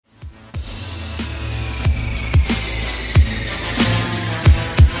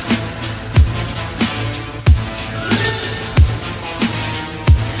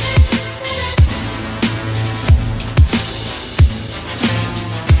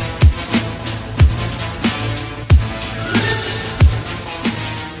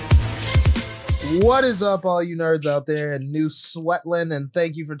What is up, all you nerds out there in New Sweatland, and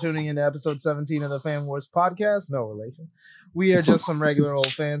thank you for tuning in to episode 17 of the Fan Wars podcast. No relation. We are just some regular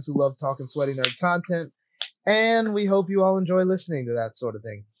old fans who love talking sweaty nerd content, and we hope you all enjoy listening to that sort of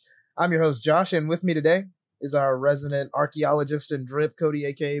thing. I'm your host, Josh, and with me today is our resident archaeologist and drip, Cody,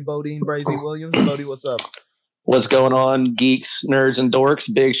 a.k.a. Bodie Brazy Williams. Bodie, what's up? What's going on, geeks, nerds, and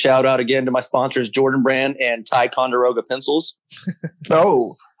dorks? Big shout out again to my sponsors, Jordan Brand and Ticonderoga Pencils.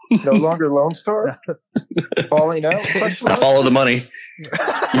 Oh, no longer Lone Star? Falling out? Follow the money.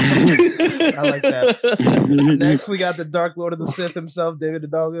 I like that. Next, we got the Dark Lord of the Sith himself, David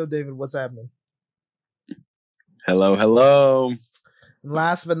Hidalgo. David, what's happening? Hello, hello.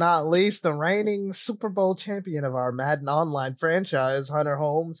 Last but not least, the reigning Super Bowl champion of our Madden Online franchise, Hunter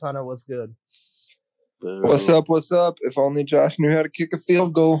Holmes. Hunter, what's good? What's up? What's up? If only Josh knew how to kick a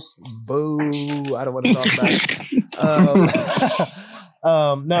field goal. Boo. I don't want to talk about it.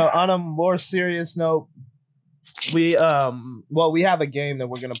 No, on a more serious note, we have a game that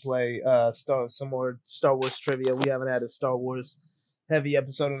we're going to play, some more Star Wars trivia. We haven't had a Star Wars heavy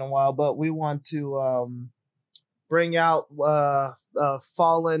episode in a while, but we want to bring out a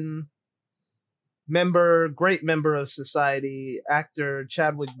fallen great member of society, actor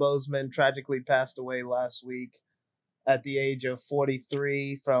Chadwick Boseman, tragically passed away last week at the age of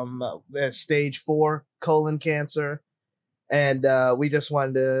 43 from stage 4 colon cancer. And we just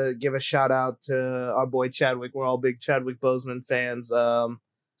wanted to give a shout out to our boy Chadwick. We're all big Chadwick Boseman fans. I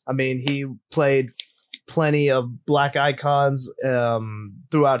mean, he played plenty of black icons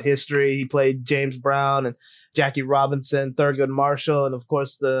throughout history. He played James Brown and Jackie Robinson, Thurgood Marshall, and of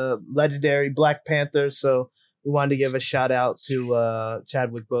course the legendary Black Panther. So we wanted to give a shout out to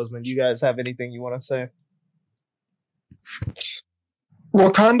Chadwick Boseman. You guys have anything you want to say?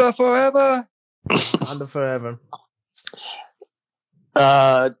 Wakanda forever. Wakanda forever.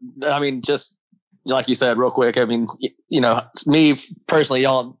 I mean, just like you said, real quick. I mean, you know, me personally,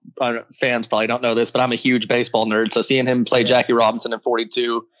 y'all fans probably don't know this, but I'm a huge baseball nerd. So seeing him play Jackie Robinson in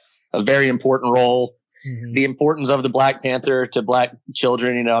 42, a very important role. Mm-hmm. The importance of the Black Panther to black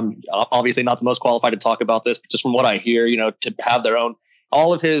children. You know, I'm obviously not the most qualified to talk about this, but just from what I hear, you know, to have their own,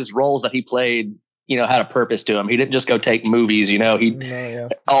 all of his roles that he played, you know, had a purpose to him. He didn't just go take movies, you know,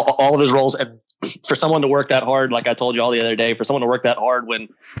 all of his roles. And for someone to work that hard, like I told you all the other day, for someone to work that hard when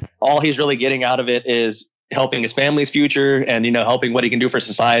all he's really getting out of it is helping his family's future and, you know, helping what he can do for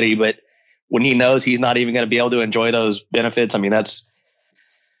society. But when he knows he's not even going to be able to enjoy those benefits, I mean, that's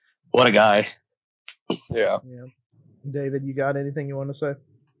what a guy. Yeah. David, you got anything you want to say?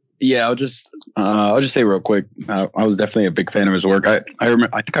 Yeah, I'll just say real quick. I was definitely a big fan of his work. I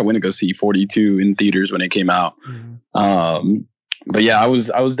remember. I think I went to go see 42 in theaters when it came out. Mm-hmm. But yeah, I was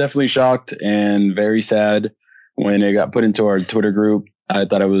definitely shocked and very sad when it got put into our Twitter group. I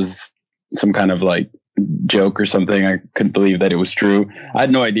thought it was some kind of like joke or something. I couldn't believe that it was true. I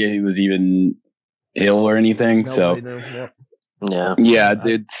had no idea he was even ill or anything. Nobody knew. Yeah,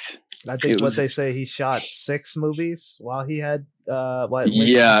 I think what they say, he shot 6 movies while he had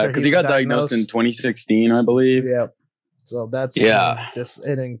because he got diagnosed in 2016, I believe. Yeah, so that's just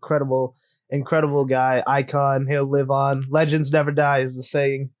an incredible guy, icon. He'll live on. Legends never die, as the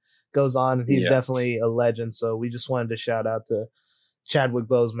saying goes on. He's definitely a legend. So we just wanted to shout out to Chadwick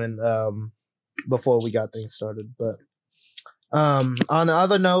Boseman before we got things started. But on the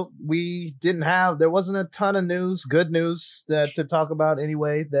other note, there wasn't a ton of good news to talk about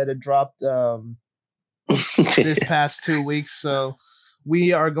anyway that had dropped this past 2 weeks. So we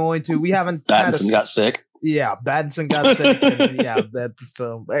haven't got sick. Yeah, Battinson got sick. And,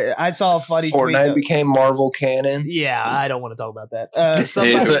 I saw a funny tweet. Fortnite became Marvel canon. Yeah, I don't want to talk about that. It's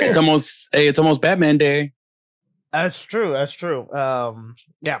almost Batman Day. That's true. Shout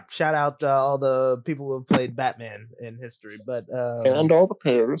out to all the people who have played Batman in history, but and all the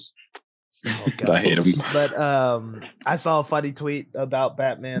pairs. Oh God. I hate him. But I saw a funny tweet about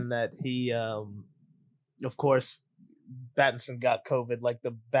Batman that he, of course, Battinson got COVID. Like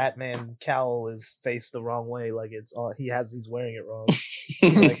the Batman cowl is faced the wrong way. Like he's wearing it wrong.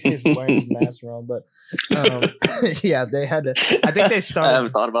 Like he's wearing his mask wrong. But they had to. I think they started. I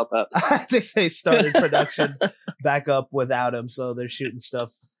haven't thought about that. I think they started production back up without him, so they're shooting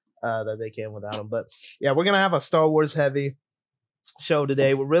stuff that they can without him. But yeah, we're gonna have a Star Wars heavy show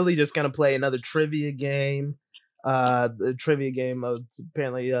today. We're really just gonna play another trivia game. The trivia game of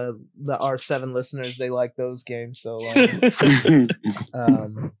apparently the R7 listeners, they like those games. So we're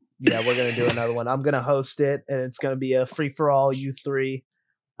gonna do another one. I'm gonna host it, and it's gonna be a free for all. You three,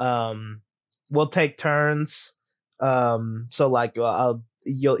 we'll take turns. So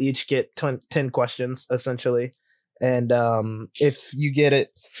you'll each get 10 questions essentially, And if you get it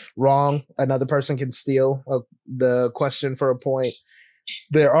wrong, another person can steal the question for a point.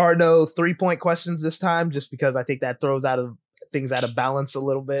 There are no 3-point questions this time, just because I think that throws things out of balance a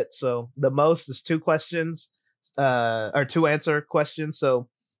little bit. So the most is 2 questions, or 2 answer questions. So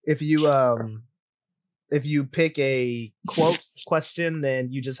if you pick a quote question, then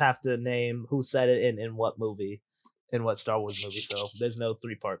you just have to name who said it and in what movie, in what Star Wars movie. So there's no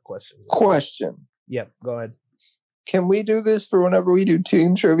 3-part questions. Question. Yep, go ahead. Can we do this for whenever we do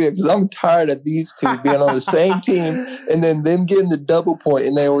team trivia? Because I'm tired of these two being on the same team and then them getting the double point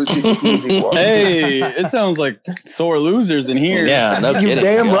and they always get the easy one. Hey, it sounds like sore losers in here. Yeah, no You kidding.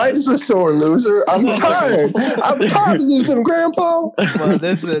 damn God. right it's a sore loser. I'm tired. I'm tired of losing, Grandpa. Well,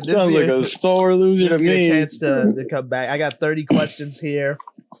 this Sounds like a sore loser this to is your me. chance to come back. I got 30 questions here.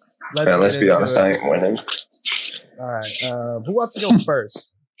 Let's be honest, I ain't winning. All right. Who wants to go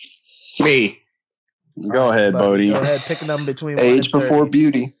first? Me. Go ahead, Bodie. Go ahead. Pick a number between Age 1 and 30. before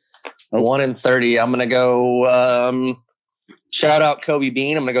beauty. 1 and 30. I'm gonna go. Shout out Kobe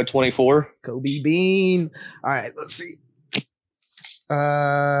Bean. I'm gonna go 24. Kobe Bean. All right. Let's see.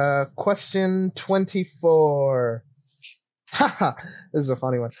 Question 24. Haha. This is a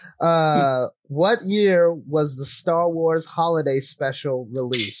funny one. What year was the Star Wars Holiday Special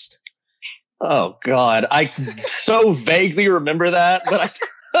released? Oh God, I so vaguely remember that, but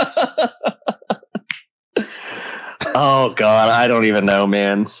oh God, I don't even know,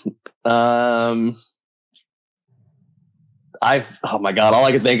 man. Oh my God, all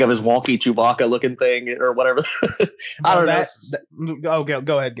I can think of is wonky Chewbacca looking thing or whatever. I don't know.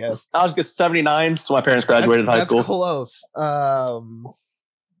 Go ahead, guess. I was just 79, so my parents graduated high school. That's close.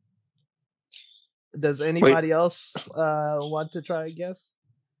 Does anybody else want to try and guess?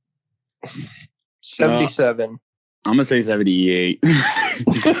 77. I'm gonna say 78.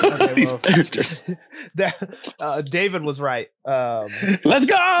 Okay, These well, bastards. David was right. Let's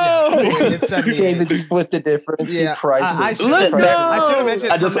go! Yeah, it's 78. David split the difference. Yeah, He priced I it. should Let's have go!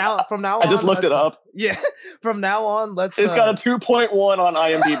 mentioned from now on. I just looked it up. Yeah, from now on, let's. It's got a 2.1 on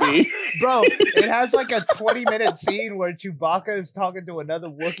IMDb. Bro, it has like a 20-minute scene where Chewbacca is talking to another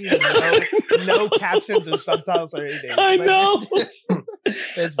Wookiee with no captions or subtitles or anything. I know.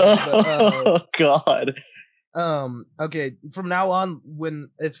 It's Oh God. Okay, from now on,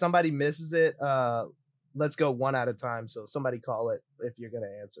 if somebody misses it, let's go one at a time. So somebody call it if you're gonna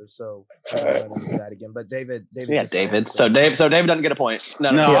answer. So let me do that again. But David. Yeah, David. So David doesn't get a point.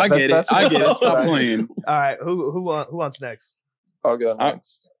 No, Yeah, I get it. that's I get it. what Stop I- playing. All right, who wants next? I'll go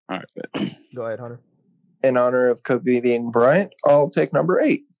next. All right, bet. Go ahead, Hunter. In honor of Kobe Bean Bryant, I'll take number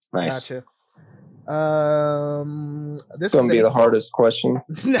 8. Nice. Gotcha. This It's going is to be a the hardest question.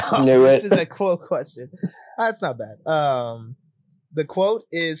 No, Knew this it. is a quote question. That's not bad. The quote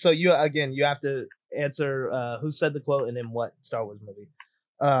is, so you have to answer who said the quote and in what Star Wars movie.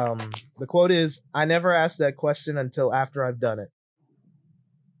 The quote is, "I never asked that question until after I've done it."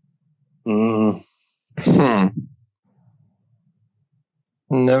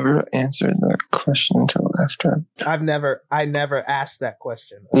 Never answered that question until after. I never asked that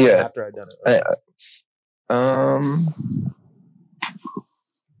question Yeah. after I've done it.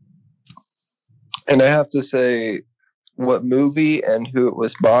 And I have to say what movie and who it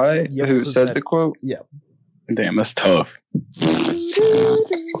was by, Yep, who said the quote. Damn, that's tough.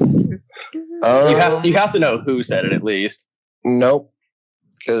 You have to know who said it at least. Nope.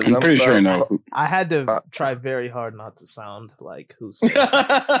 Because I'm pretty sure I know. I had to try very hard not to sound like who said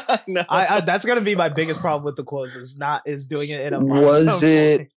it. No. I that's gonna be my biggest problem with the quotes is doing it in a Was monotone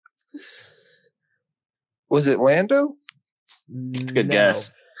it- voice. Was it Lando? Good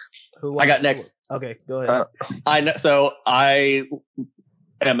guess. I got next. Okay, go ahead. I know. So I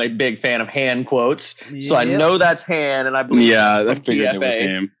am a big fan of Han quotes, so I Yep. know that's Han, and I believe Yeah, that's I from figured it was TFA.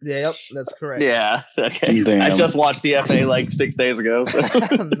 him. Yep, that's correct. Yeah. Okay. Damn. I just watched TFA like 6 days ago. So. Nice.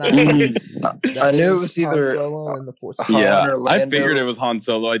 I knew it is was Han either Solo and the Force. Han Yeah, or I Lando. figured it was Han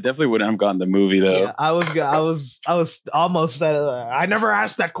Solo. I definitely wouldn't have gotten the movie though. Yeah, I was almost said I never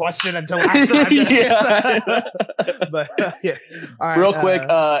asked that question until after I did Yeah. But yeah. All right, Real quick,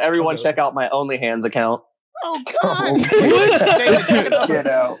 everyone okay. check out my OnlyHands account. Oh Oh, God! David, pick a number.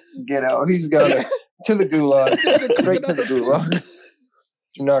 Get out. He's got it. To the gulag. David, pick Straight a to the number. gulag.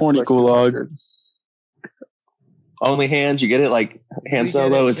 Do not Horny collect your gulag. records. OnlyHands, you get it? Like Han We get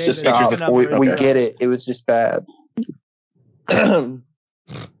Solo, it, it's just David. pictures Pick a of number. We Okay. get it. It was just bad. All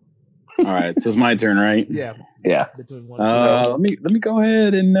right, so it's my turn, right? Yeah, Yeah. between one. Let me go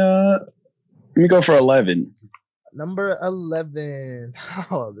ahead and let me go for 11. Number 11.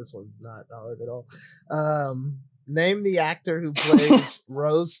 Oh, this one's not hard at all. Name the actor who plays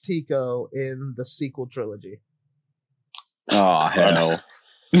Rose Tico in the sequel trilogy. Oh hell!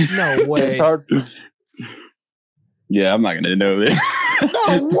 No way. It's hard. Yeah, I'm not gonna know this.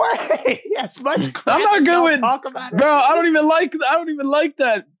 No way. As much crap I'm not as y'all going, talk about it. bro. I don't even like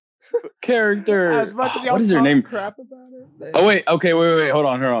that character. As much as y'all what is her talk name? crap about it. Man. Oh wait, okay, wait. Hold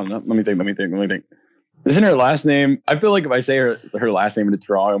on. Let me think. Isn't her last name? I feel like if I say her last name and it's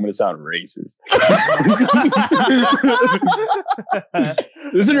wrong, I'm gonna sound racist.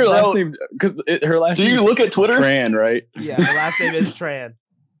 Isn't her last name? Because her last Do name you look at Twitter? Tran, right? Yeah, her last name is Tran.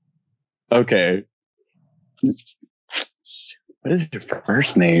 Okay. What is her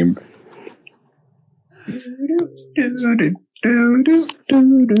first name? If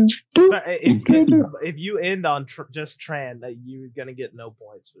you end on just Tran, you're gonna get no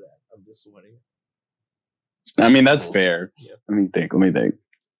points for that. I'm just warning. I mean, that's fair. Yeah. Let me think.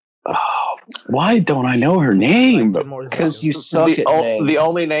 Oh, why don't I know her name? Because you suck at names. The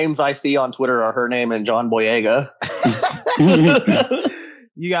only names I see on Twitter are her name and John Boyega.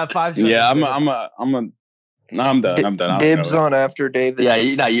 You got 5 seconds. Yeah, I'm done. Dibs on after David. Yeah,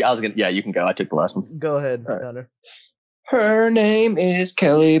 you can go. I took the last one. Go ahead, All right. Hunter. Her name is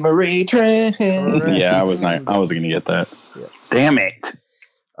Kelly Marie Tran. Correct. Yeah, I wasn't gonna get that. Yeah. Damn it.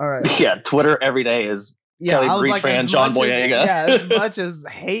 All right. Yeah, Twitter every day is Kelly I was Marie like, Tran, John Boyega. As much as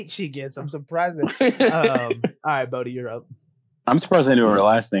hate she gets, I'm surprised. All right, Bodie, you're up. I'm surprised I knew her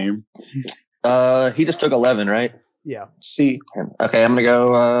last name. He just took 11, right? Yeah. C. Okay, I'm gonna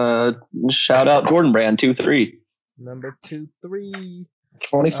go. Shout out Jordan Brand 2-3. Number 2, 3.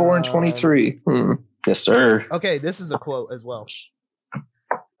 24 and 23. Yes, sir. Okay, this is a quote as well.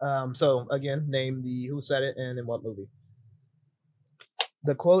 So again, name the who said it and in what movie.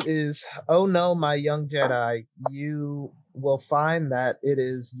 The quote is, "Oh no, my young Jedi, you will find that it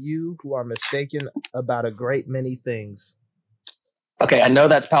is you who are mistaken about a great many things." Okay, I know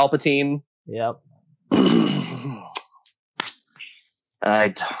that's Palpatine. Yep.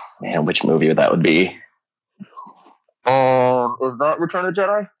 Man, which movie would that would be? Is that Return of the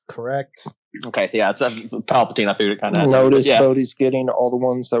Jedi? Correct. Okay, yeah, it's Palpatine. I figured it kind of. Notice Bodie's getting all the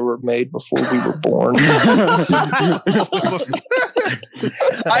ones that were made before we were born.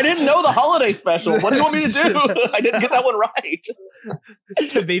 I didn't know the holiday special. What do you want me to do? I didn't get that one right.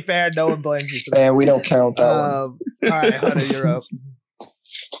 To be fair, no one blames you for that. And we don't count that one. All right, Hunter, you're up.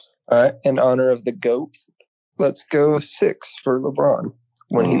 All right, in honor of the GOAT, let's go 6 for LeBron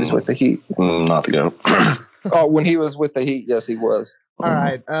when he was with the Heat. Not the GOAT. Oh, when he was with the Heat, yes, he was. All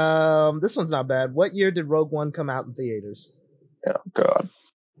right, this one's not bad. What year did Rogue One come out in theaters? Oh, God.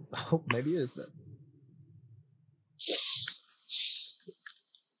 Oh, maybe it is then.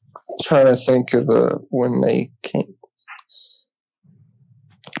 Trying to think of when they came.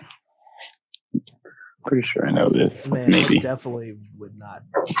 Pretty sure I know this. Man, Maybe. I definitely would not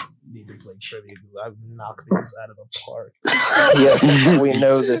need to play trivia. I would knock these out of the park. Yes, we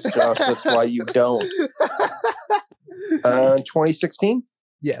know this, Josh. That's why you don't. 2016?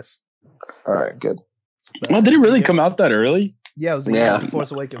 Yes. All right, good. Well, did it really come out that early? Yeah, it was the year after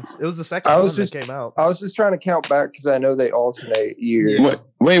Force Awakens. It was the second one that came out. I was just trying to count back because I know they alternate years. Yeah.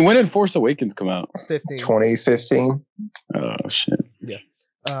 Wait, when did Force Awakens come out? 2015. Oh, shit. Yeah.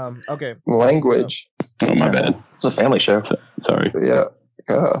 Okay. Language. Oh, my bad. It's a family show. Sorry. Yeah.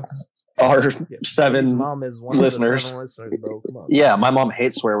 Our His 7 mom is one listeners. Of the 7 listeners, bro. Come on. Yeah, my mom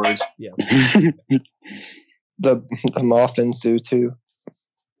hates swear words. Yeah. The Muffins do too.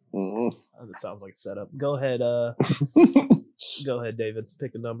 Mm. That sounds like a setup. Go ahead. Go ahead, David.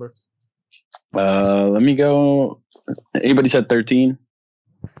 Pick a number. Let me go. Anybody said 13?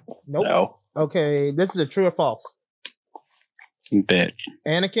 Nope. No. Okay, this is a true or false. Bet.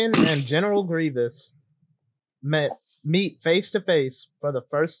 Anakin and General Grievous meet face to face for the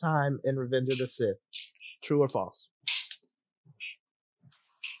first time in Revenge of the Sith. True or false?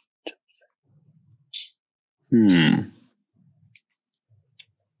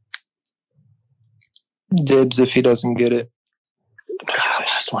 Dibs if he doesn't get it.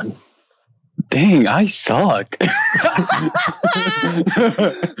 Last one. Dang, I suck.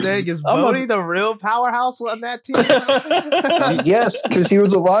 Dang, is Bodie the real powerhouse on that team? Yes, because he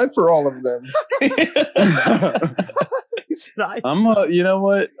was alive for all of them. He's nice. You know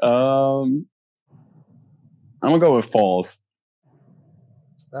what? I'm gonna go with false.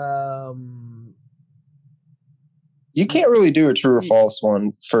 You can't really do a true or false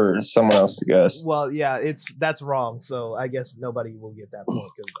one for someone else to guess. Well, yeah, that's wrong. So I guess nobody will get that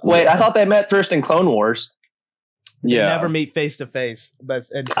point. Wait, I thought they met first in Clone Wars. They Yeah. never meet face to face. But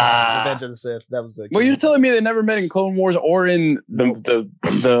in Revenge of the Sith, that was the. Well, you're telling me they never met in Clone Wars or in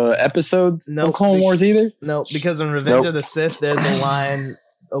the episodes of Clone Wars either? No, because in Revenge of the Sith, there's a line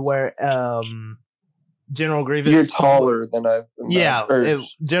where General Grievous. You're taller than I've been. Yeah,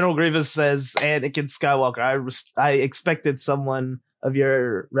 General Grievous says Anakin Skywalker. I expected someone of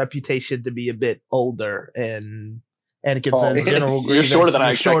your reputation to be a bit older, and Anakin says General Grievous. You're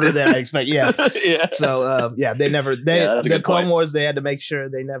shorter than I expected. Yeah. Yeah. So they never the Clone Wars, they had to make sure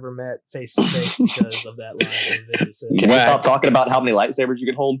they never met face to face because of that line. Can we stop talking about how many lightsabers you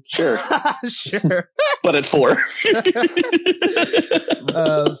can hold? Sure. Sure. But it's 4.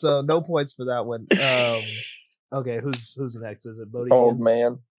 So no points for that one. Okay, who's next? Is it Bodie? Old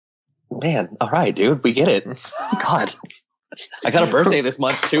man. Man, all right, dude, we get it. God, I got a birthday this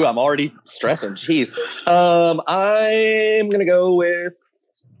month too. I'm already stressing. Jeez. I'm gonna go with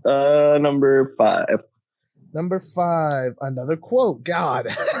number 5. Number 5, another quote. God.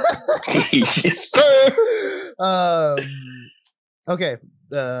 Yes, sir. Okay.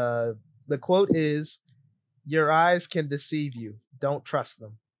 The quote is, "Your eyes can deceive you. Don't trust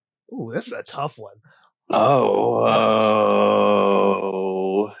them." Ooh, this is a tough one. Oh,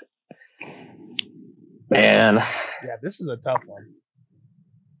 man. Yeah, this is a tough one.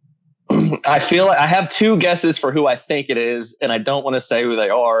 I feel like I have 2 guesses for who I think it is, and I don't want to say who they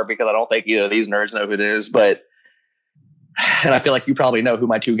are because I don't think either of these nerds know who it is. And I feel like you probably know who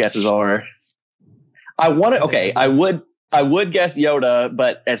my 2 guesses are. I would guess Yoda,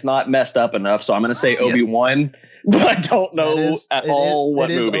 but it's not messed up enough, so I'm going to say Obi-Wan. But I don't know what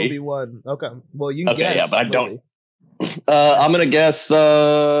movie. It is Obi-Wan. Okay. Well, you can guess. Yeah, but I don't. I'm gonna guess.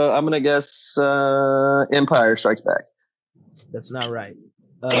 Empire Strikes Back. That's not right.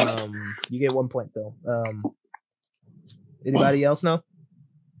 You get 1 point though. Anybody else know?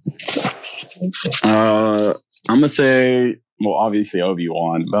 I'm gonna say, well, obviously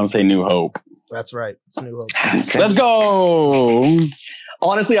Obi-Wan, but I'm gonna say New Hope. That's right. It's New Hope. Let's go.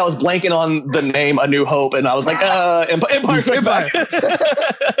 Honestly, I was blanking on the name A New Hope, and I was like, Empire Strikes Back.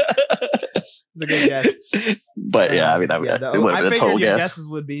 It's a good guess. But yeah, I mean, I figured your guesses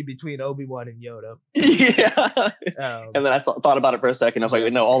would be between Obi-Wan and Yoda. Yeah. And then I thought about it for a second. I was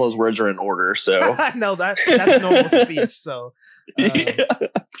like, no, all those words are in order. So I know that's normal speech. So, yeah. All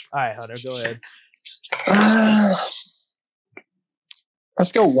right, Hunter, go ahead.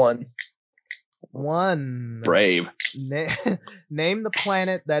 Let's go 1. 1. Brave. Name the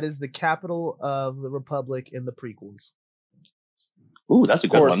planet that is the capital of the Republic in the prequels. Ooh, that's a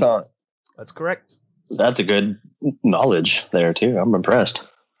good one. That's correct. That's a good knowledge there too. I'm impressed.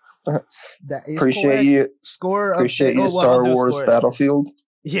 Appreciate you. Score. Appreciate you. Star Wars Battlefield.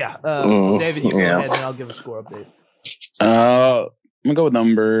 Yeah. David, you go ahead and I'll give a score update. I'm gonna go with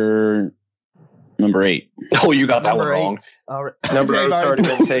number 8. Oh, you got that one wrong. Number 8's already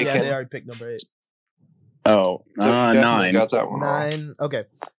been taken. Yeah, they already picked number 8. Oh, 9. Got that one 9. Okay.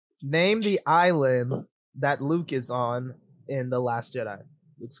 Name the island that Luke is on in The Last Jedi.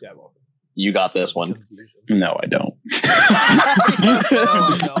 Luke Skywalker. You got this one. No, I don't.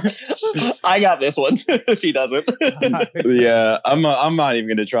 I got this one. If he doesn't. Yeah, I'm not even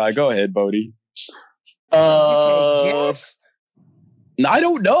gonna try. Go ahead, Bodie. Yes. I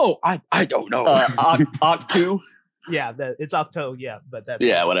don't know. I don't know. Octu. Yeah, it's Octo. Yeah, but that's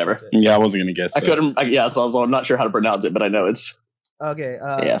whatever. That's yeah, I wasn't gonna guess. I couldn't. So I'm not sure how to pronounce it, but I know it's. Okay.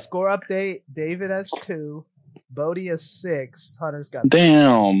 Score update. David has 2. Bodie has 6. Hunter's got.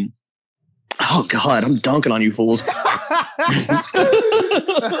 Damn. Oh God, I'm dunking on you fools.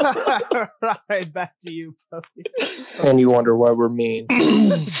 Right, back to you, Bodie. And you wonder why we're mean.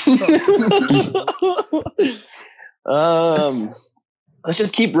 Let's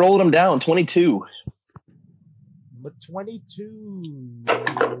just keep rolling them down. 22. But 22.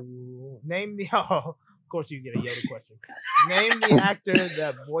 Name the. Oh, of course, you get a Yoda question. Name the actor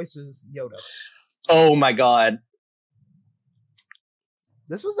that voices Yoda. Oh my God.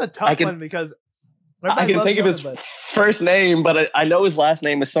 This was a tough one because I can think of his first name, but I know his last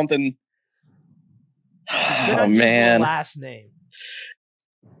name is something. Oh man, last name.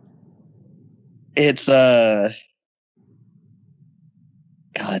 It's God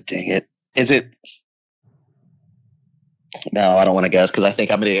dang it! Is it? No, I don't want to guess because I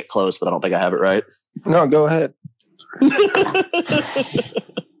think I'm gonna get close, but I don't think I have it right. No, go ahead.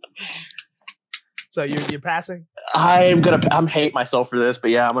 So you're passing? I'm hate myself for this,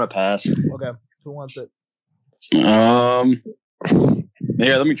 but yeah, I'm gonna pass. Okay. Who wants it? Yeah,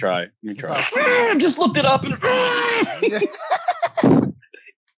 let me try. Just looked it up and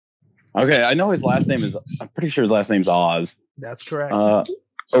okay, I know his last name is. I'm pretty sure his last name's Oz. That's correct. I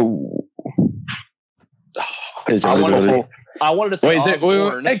wanted to say. Wait,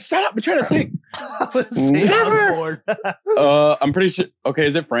 hey, shut up! I'm trying to think. Never. I'm pretty sure. Okay,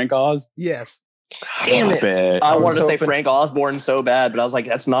 is it Frank Oz? Yes. Damn it. Bet. I wanted to say hoping- Frank Osborne so bad, but I was like,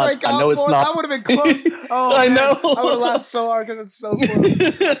 that's not. Frank I know it's Osborne, not. I would have been close. Oh, I man. know. I would have laughed so hard because it's so close.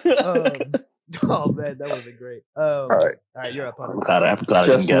 Oh man, that would have been great. All right. You're up on I'm it. glad I Just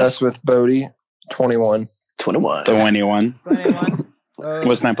didn't guess. mess with Bodie. 21. 21. 21. 21.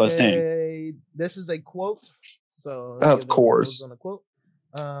 What's 9 plus 10? Okay, this is a quote. So Of course. on a quote.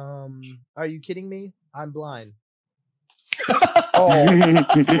 Are you kidding me? I'm blind. Oh,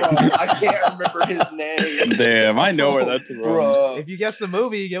 I can't remember his name. Damn, I know where that's from. Bro. If you guess the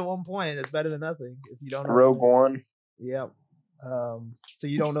movie, you get 1 point. It's better than nothing. If you don't know Rogue One. Yeah. So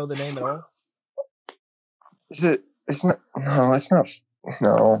you don't know the name at all? Is it? It's not. No, it's not.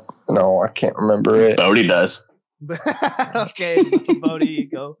 No, I can't remember it. Bodie does. Okay, Bodie,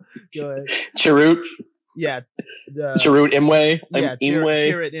 go ahead. Chirrut. Yeah. Chirrut Imwe. Yeah, Imwe.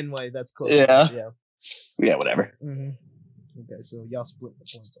 Chirrut Inway. That's close. Yeah. Yeah. Yeah, whatever. Mm-hmm. Okay, so y'all split the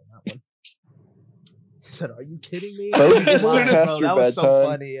points on that one. He said, "Are you kidding me?" Bodie, this is Bro, past your that was so bedtime.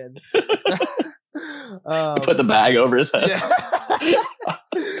 funny. And Put the bag over his head.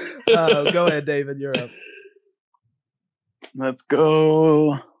 yeah. Go ahead, David. You're up. Let's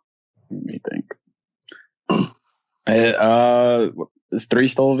go. Let me think. Is 3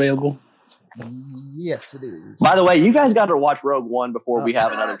 still available? Yes, it is. By the way, you guys got to watch Rogue One before we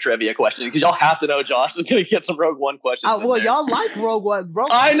have another trivia question because y'all have to know Josh is going to get some Rogue One questions. Well, y'all like Rogue One.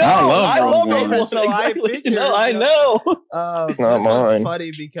 I know. I love Rogue Rogue One. One. So I Exactly. figured, No, I know. Not This one's mine.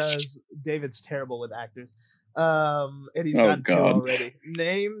 funny because David's terrible with actors. And he's Oh, gotten 2 God. already.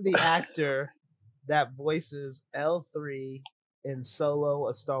 Name the actor that voices L3 in Solo: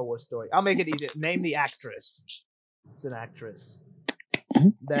 A Star Wars Story. I'll make it easier. Name the actress. It's an actress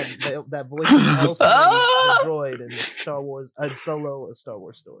that voices L3, the droid, in the Star Wars Solo: A Star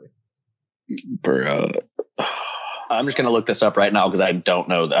Wars Story. Bro. I'm just going to look this up right now because I don't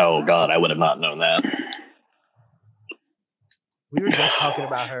know. Oh, God, I would have not known that. We were just talking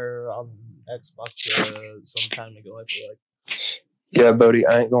about her on Xbox some time ago. I feel like. Yeah, Bodie,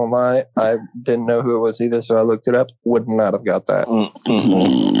 I ain't gonna lie. I didn't know who it was either, so I looked it up. Would not have got that.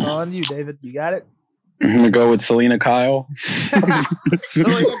 Mm-hmm. It's on you, David. You got it. I'm going to go with Selena Kyle.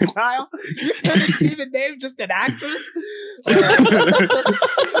 Selena Kyle. You couldn't even name just an actress.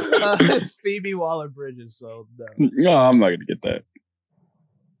 It's Phoebe Waller-Bridges. So no. No, I'm not going to get that.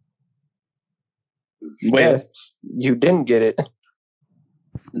 Wait, Yeah, you didn't get it.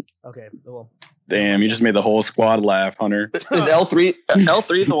 Okay. Well, damn, you just made the whole squad laugh, Hunter. Is L3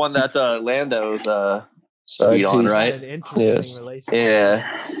 the one that Lando's Side on, piece. right? an interesting Yes. relationship. Yeah.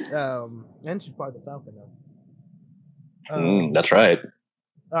 And she's part of the Falcon now. That's right.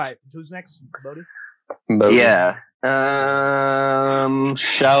 All right. Who's next, Bodie? Bodie. Yeah.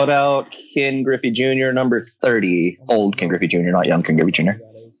 Shout out Ken Griffey Jr. number 30. Old Ken Griffey Jr., not young Ken Griffey Jr.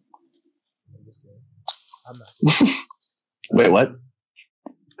 I'm not. Wait, what?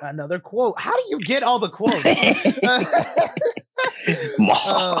 Another quote. How do you get all the quotes?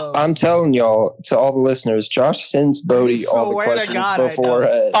 I'm telling y'all, to all the listeners, Josh sends Bodie all the swear to questions God, I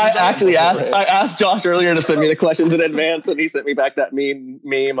beforehand. I actually asked Josh earlier to send me the questions in advance, and he sent me back that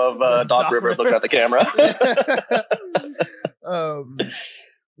meme of Doc Rivers looking at the camera.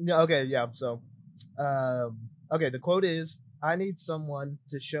 Yeah, okay, yeah. So, okay, the quote is, "I need someone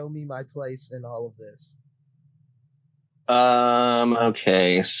to show me my place in all of this."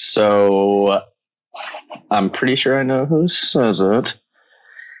 Okay, so I'm pretty sure I know who says it.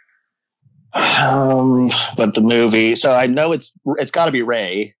 But the movie, so I know it's got to be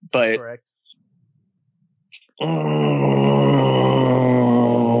Ray, but Correct.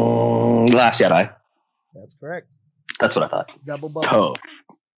 Last Jedi. That's correct. That's what I thought. Double bubble. Oh,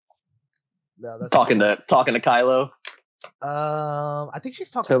 No, that's talking to Kylo. I think she's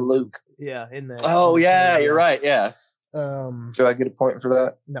talking To Luke. Yeah, in there. Oh yeah, you're right. Yeah. Do I get a point for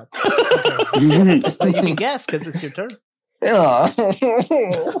that? No. Okay. But you can guess because it's your turn. Yeah.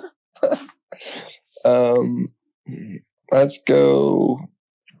 Let's go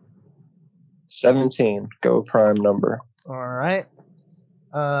 17. Go prime number. All right.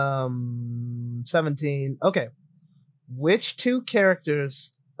 17. Okay. Which 2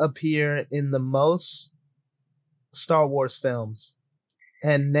 characters appear in the most Star Wars films?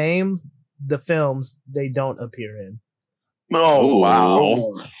 And name the films they don't appear in. Oh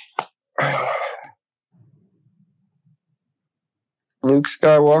wow. Luke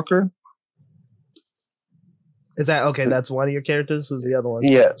Skywalker? Is that okay? That's one of your characters. Who's the other one?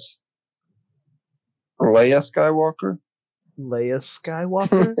 Yes. Leia Skywalker? Leia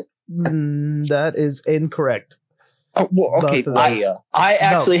Skywalker. That is incorrect. Oh, well, okay, Both of those. Leia. I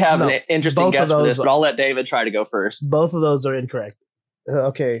actually have no. an interesting Both of guess for those this, but I'll let David try to go first. Both of those are incorrect.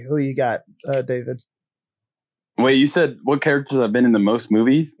 Okay, who you got, David? Wait, you said what characters have been in the most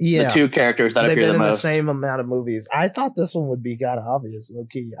movies? Yeah, The two characters that they've appear been the in the most. same amount of movies. I thought this one would be kind of obvious, low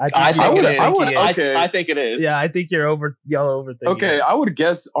key. I think it is. Yeah, I think y'all overthinking. Okay, it. I would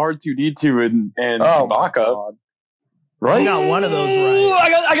guess R2D2 and Chewbacca. Right? You got one of those right. Ooh,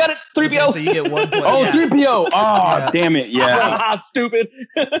 I got it. 3PO. Okay, so you get 1 point. Oh, yeah. 3PO. Oh, Yeah. damn it. Yeah. Stupid.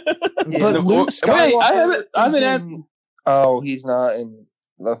 Yeah. But Luke Skywalker. Wait, I haven't had. Oh, he's not in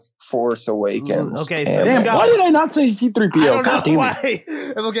The Force Awakens. Okay, so Damn, got, why did I not say C3PO? I don't God know damn why.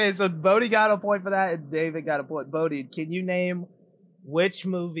 Okay, so Bodie got a point for that, and David got a point. Bodie, can you name which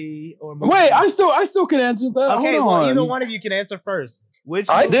movie or movie? Wait, I still can answer that. Okay, Hold well, on. either one of you can answer first. Which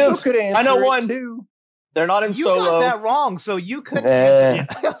I movie? still could answer I know it one. too. They're not in You Solo. got that wrong, so you could. Eh.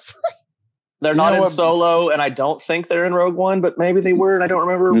 They're You not know in what? Solo, and I don't think they're in Rogue One, but maybe they were, and I don't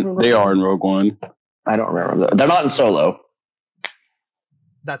remember. They are in Rogue One. I don't remember. They're not in Solo.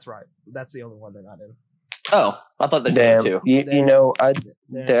 That's right. That's the only one they're not in. Oh, I thought they Damn, said too. you know, I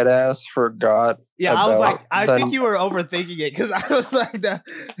Damn. dead ass forgot. Yeah, I was about like, I the- think you were overthinking it because I was like that.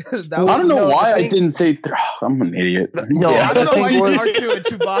 That I don't know no, why the I thing- didn't say. I'm an idiot. No, Yeah, I don't the know why thing you was- R2 and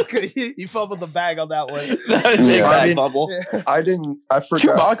Chewbacca. He fumbled the bag on that one. Big I bag didn't- bubble. I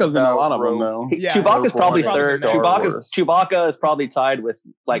forgot. Chewbacca's in a about lot of them Rogue- though. Yeah. Chewbacca's probably Rogue One third. and Star Wars. Chewbacca is probably tied with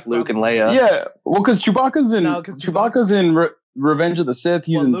like He's Luke and probably- Leia. Yeah, well, because Chewbacca's in No, 'cause Chewbacca's in Revenge of the Sith.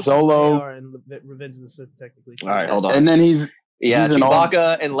 He's Well, in Luke and Leia Solo, are in Revenge of the Sith, technically. All right, hold on. and then he's Yeah, He's in all-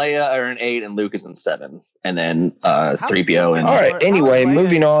 Chewbacca and Leia are in 8, and Luke is in 7, and then How is 3PO Luke and in- All right. How Anyway, is Leia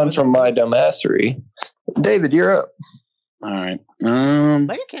moving on in- from my dumbassery. David, you're up. all right.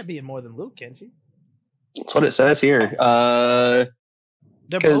 Leia can't be in more than Luke, can she? that's what it says here.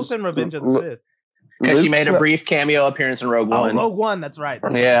 They're 'Cause both in Revenge of the Lu- Sith. Because he Luke's made a not- brief cameo appearance in Rogue Oh, One. Rogue One. That's right.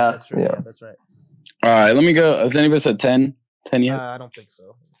 That's Yeah. Right. That's true. Yeah. Yeah, that's right. All right, let me go. Has anybody said 10? 10 yet? I don't think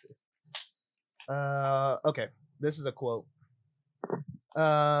so. Let's see. Okay. This is a quote.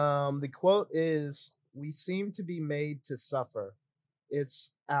 The quote is, "We seem to be made to suffer.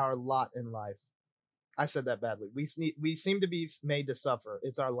 It's our lot in life." I said that badly. We seem to be made to suffer.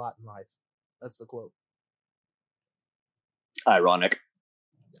 It's our lot in life. That's the quote. Ironic.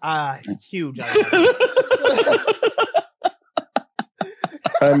 Huge.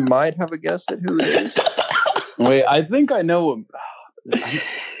 I might have a guess at who it is. Wait, I think I know.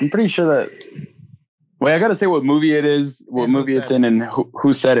 I'm pretty sure that. Wait, I gotta say what movie it is, what And who movie it's said in, and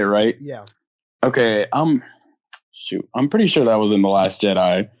who said it, right? Yeah. Okay, shoot, I'm pretty sure that was in The Last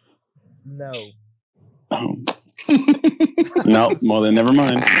Jedi. No. No, well then never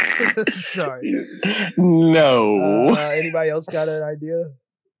mind. Sorry. No. Anybody else got an idea?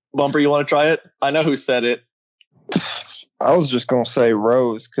 Bumper, you want to try it? I know who said it. I was just gonna say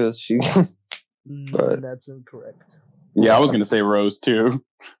Rose because she. But- That's incorrect. Yeah, I was gonna say Rose too.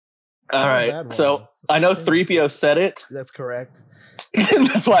 All Not a right. bad one. So I know 3PO said it. That's correct.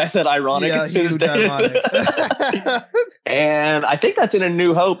 That's why I said ironic. Yeah, as soon as huge David ironic. said it. And I think that's in A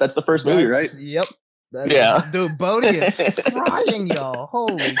New Hope. That's the first movie, right? Yep. Yeah. Dude, Bodie is frying y'all.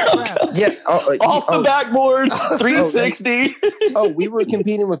 Holy crap. Yeah. Off the backboard, 360. We were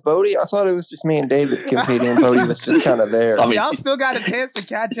competing with Bodie. I thought it was just me and David competing. Bodie was just kind of there. I mean- Y'all still got a chance to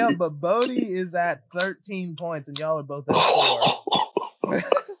catch up, but Bodie is at 13 points and y'all are both at 4.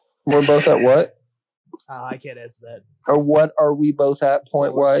 We're both at what? I can't answer that. Or what are we both at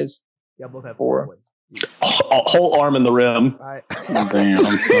point 4. wise? Y'all both have 4 4. points. A whole arm in the rim. All right. Damn,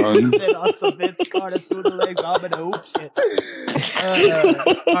 son. Sit on some Vince Carter through the legs, arm in the hoop shit.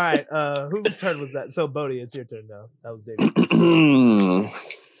 All right. Whose turn was that? So, Bodie, it's your turn now. That was David.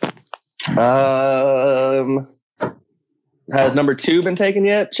 Has number 2 been taken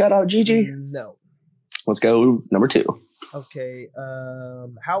yet? Shout out Gigi. No. Let's go number 2. Okay.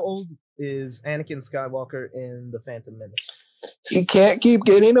 How old is Anakin Skywalker in The Phantom Menace? You can't keep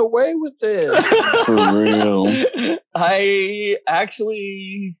getting away with this. For real. I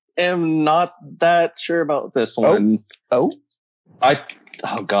actually am not that sure about this one. Oh,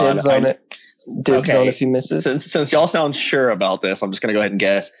 Oh God. dibs on it. Dibs Okay. on if he misses. Since y'all sound sure about this, I'm just gonna go ahead and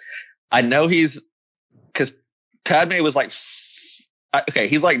guess. I know he's because Padme was like, okay,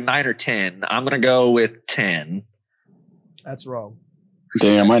 he's like 9 or 10. I'm gonna go with 10. That's wrong.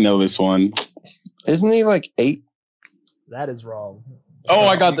 Damn, I know this one. Isn't he like 8? That is wrong. Oh,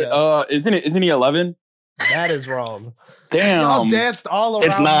 I got You the. Isn't he 11? That is wrong. Damn. Y'all danced all around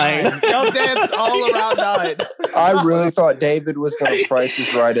It's 9. Y'all danced all around 9. I really thought David was going to Price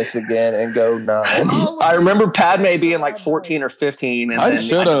is Right us again and go 9. I remember Padme being like 14 or 15, and I then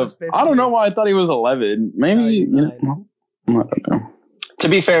should have. I don't know why I thought he was 11. Maybe. No, he's I don't know. To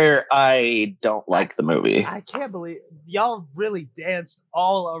be fair, I don't like the movie. I can't believe y'all really danced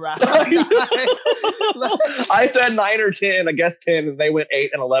all around. I said 9 or 10. I guess 10, and they went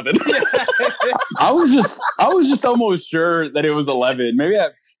 8 and 11. I was just almost sure that it was 11. Maybe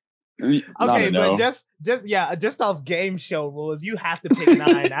okay, but just off game show rules, you have to pick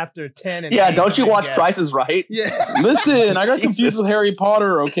 9 after 10. And yeah, don't you watch Price is Right? Yeah. Listen, I got confused with Harry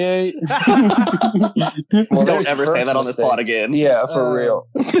Potter. Okay. Well, don't ever say that on this pod again. Yeah, for real.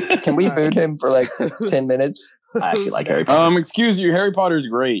 Can we boot him for like 10 minutes? I actually like Harry Potter. Excuse you, Harry Potter's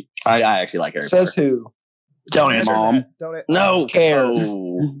great. I actually like Harry Says Potter. who? Don't answer Mom. Don't No. Cares.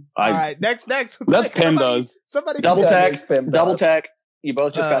 Oh, all right, next. That's Pim does. Somebody Double That tech. is Pim Double does. tech. You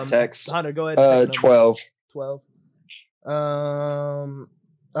both just got text. Hunter, go ahead. And pick number 12. 12.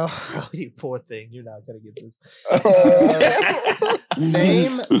 Oh, you poor thing. You're not gonna get this.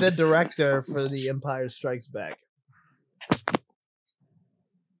 Name the director for The Empire Strikes Back.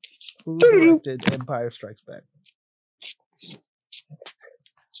 Who directed Empire Strikes Back?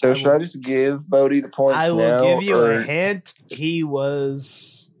 So should I just give Bodie the points now? I will give you or- a hint. He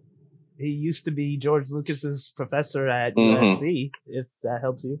used to be George Lucas's professor at USC, if that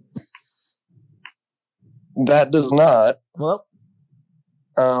helps you. That does not. Well,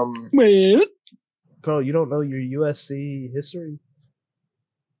 Wait. bro, you don't know your USC history?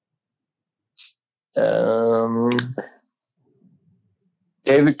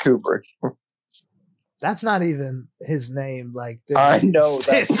 David Kubrick. That's not even his name. Like I know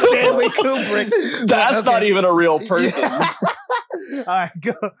that. Stanley Kubrick. That's Okay. not even a real person. Yeah. All right,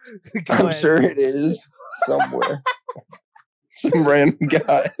 go I'm ahead. sure it is somewhere. Some random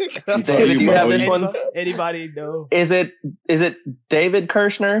guy. David, do you have this one? Anybody know? Is it David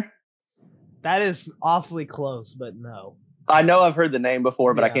Kirshner? That is awfully close, but no. I know I've heard the name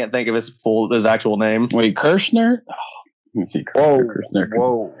before, but I Yeah. can't think of his actual name. Wait, Kirshner? Oh, let me see. Kirshner.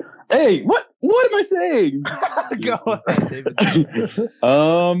 Whoa. Hey, what am I saying? Go ahead, David.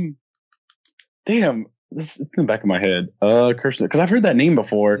 Damn, this is in the back of my head. Kirshner, because I've heard that name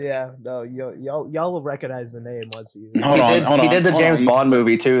before. Yeah, no, y'all will recognize the name once you. He did the James Bond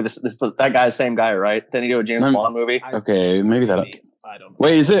movie too. That guy's the same guy, right? Didn't he do a James Bond movie? Okay, maybe that. I don't know.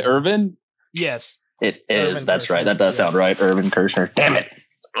 Wait, is it Irvin? Yes. It is. Irvin That's Kershner, right. That does sound right. Irvin Kershner. Damn it.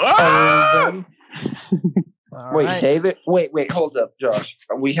 All Wait, right. David. Wait, hold up, Josh.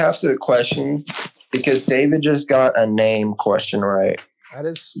 We have to question because David just got a name question right. That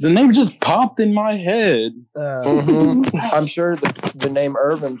is. The name just popped in my head. I'm sure the name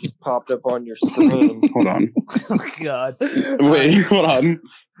Irvin just popped up on your screen. Hold on. Oh God. Wait, hold on.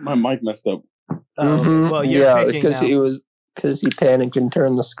 My mic messed up. Well, you're Yeah, picking because now. he panicked and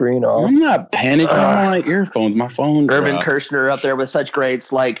turned the screen off. I'm not panicking on my earphones. My phone. Irvin Kershner up there with such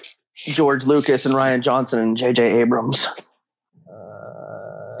greats like George Lucas and Ryan Johnson and J.J. Abrams.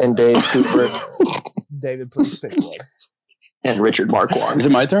 And Dave Kubrick. David, please pick one. And Richard Marquand. Is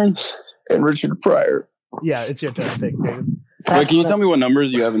it my turn? And Richard Pryor. Yeah, it's your turn to pick, David. Wait, can you tell me what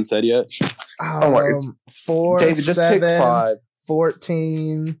numbers you haven't said yet? 4, David, just 7, pick 5.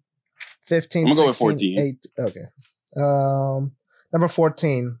 14, 15, I'm gonna go with 16, 14. 8. Okay. Number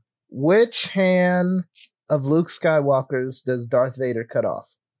 14. Which hand of Luke Skywalker's does Darth Vader cut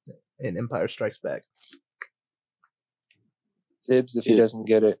off in Empire Strikes Back? Dibs if he doesn't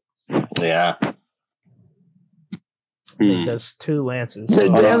get it. Yeah. There's 2 answers.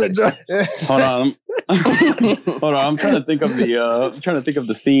 Damn it, Josh. Hold on. Hold on. I'm trying to think of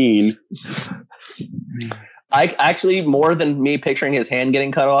the scene. I actually, more than me picturing his hand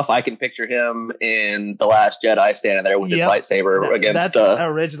getting cut off, I can picture him in The Last Jedi standing there with his lightsaber against. That's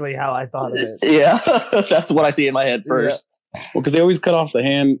originally how I thought of it. Yeah, that's what I see in my head first. Well, because they always cut off the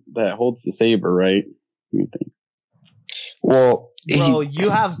hand that holds the saber, right? Let me think. Well, Bro, you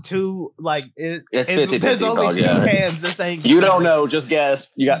have 2, like, It's 50-50, there's only dog, 2 yeah. hands. This ain't. You don't know, just guess.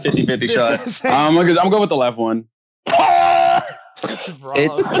 You got 50-50 shot. I'm going with the left one. Wrong.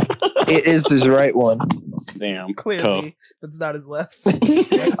 it is his right one. Damn. Clearly, Tough. it's not his left.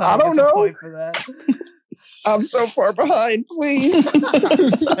 I don't Gets a know. point for that. I'm so far behind, please. I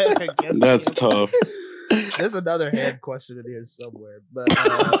guess That's it is. tough. There's another hand question in here somewhere, but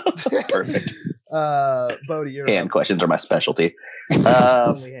Perfect. Bodie, you're Hand up. questions are my specialty.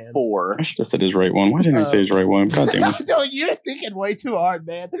 Only hands. 4. I should have said his right one. Why didn't I say his right one? God damn it. No, you're thinking way too hard,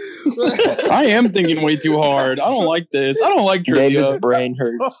 man. I am thinking way too hard. I don't like this. I don't like trivia. David's brain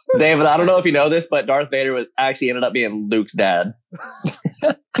hurts. David, I don't know if you know this, but Darth Vader actually ended up being Luke's dad.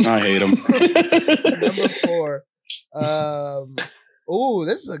 I hate him. Number 4. Oh,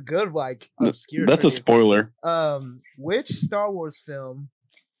 this is a good obscure. That's a trivia. spoiler. Which Star Wars film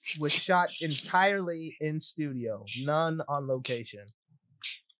was shot entirely in studio, none on location?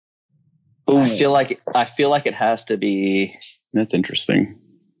 I feel like it has to be. That's interesting.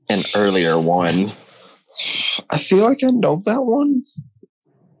 An earlier one. I feel like I know that one.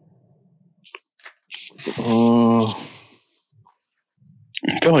 I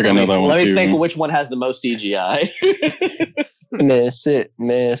feel like I know that one Let too. me think which one has the most CGI. Miss it.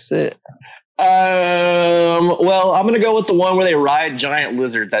 Well, I'm gonna go with the one where they ride giant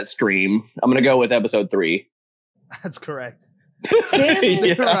lizards that scream. I'm gonna go with episode 3. That's correct.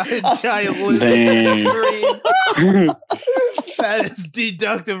 Yeah. Giant lizards that scream. That is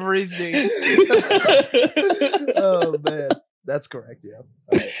deductive reasoning. Oh man, that's correct. Yeah.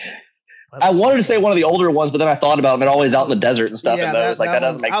 All right. I wanted to say one of the older ones, but then I thought about them. They're always out in the desert and stuff, and I was like, that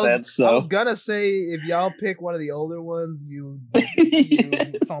doesn't make sense. So I was gonna say if y'all pick one of the older ones, you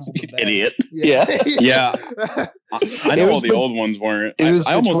fumbled the bag. Idiot. Yeah. I know all the old ones weren't.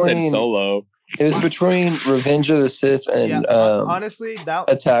 I almost said Solo. It was between Revenge of the Sith and honestly,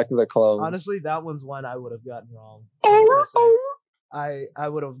 Attack of the Clones. Honestly, that one's one I would have gotten wrong. I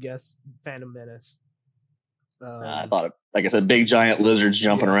would have guessed Phantom Menace. I thought it, like I said, big giant lizards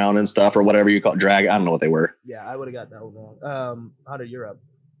jumping around and stuff, or whatever you call it, drag. I don't know what they were. Yeah, I would have got that one wrong. Hunter, you're up.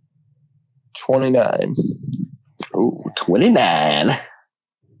 29. Ooh, 29.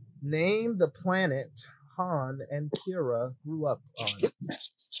 Name the planet Han and Kira grew up on.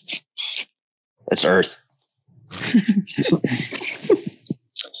 It's Earth.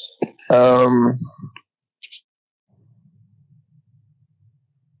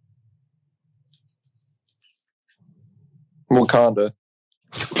 Wakanda.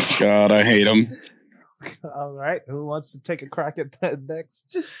 God, I hate him. All right, who wants to take a crack at that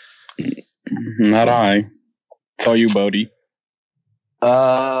next? Not I. It's all you, Bodie.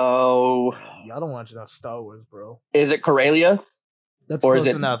 Oh, y'all don't watch enough Star Wars, bro. Is it Corellia? That's close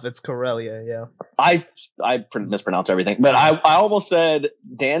enough. It's Corellia, yeah. I mispronounce everything, but I almost said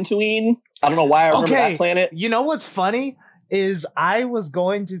Dantooine. I don't know why I remember that planet. You know what's funny is I was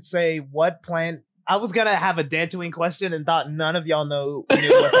going to say what planet. I was gonna have a Dantooine question and thought none of y'all knew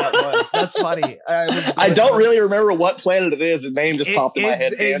what that was. That's funny. I don't really remember what planet it is. The name just popped in my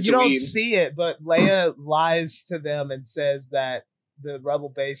head. You don't see it, but Leia lies to them and says that the rebel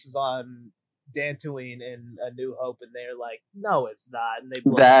base is on Dantooine in A New Hope, and they're like, "No, it's not," and they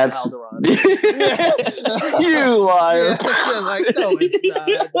blow up Alderaan. You liar! They're like, "No, it's not."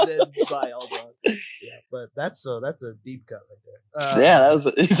 And then by Alderaan. Yeah, but that's a deep cut right there. Yeah, that was.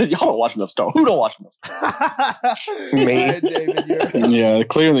 He said, "Y'all don't watch enough Star Wars. Who don't watch enough?" Me, right, David. Yeah,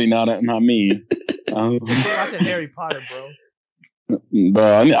 clearly not me. You're watching Harry Potter, bro.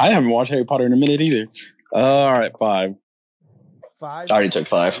 But I haven't watched Harry Potter in a minute either. All right, 5. 5? I already took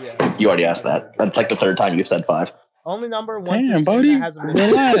 5. Yeah. You already asked that. That's like the third time you've said 5. Only number 1 Damn, through 10 Bodie, that hasn't been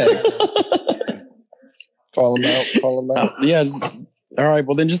relax. Call them out. Yeah. All right.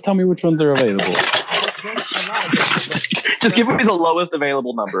 Well, then just tell me which ones are available. Just give me the lowest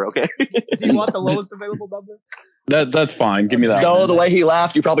available number, okay? Do you want the lowest available number? That's fine. Give me that. No, the way he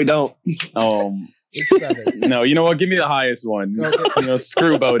laughed, you probably don't. It's 7. No, you know what? Give me the highest one. Okay.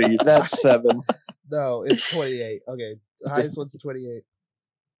 Screw Bodie. That's 7. No, it's 28. Okay, the highest one's 28.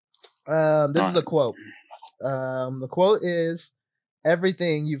 This is a quote. The quote is,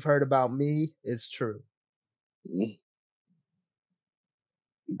 "Everything you've heard about me is true."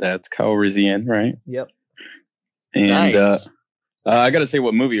 That's Calrissian, right? Yep. And nice. I got to say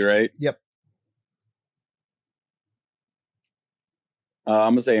what movie, right? Yep.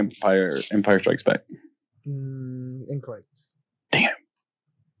 I'm gonna say Empire Strikes Back. Incorrect. Damn.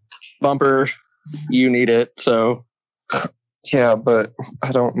 Bumper, you need it. So. Yeah, but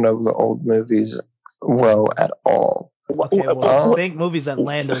I don't know the old movies well at all. Okay, well, think movies that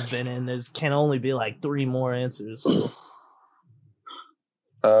Lando's been in. There's can only be like 3 more answers.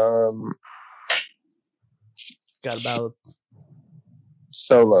 Got about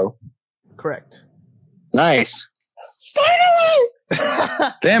Solo. Correct. Nice.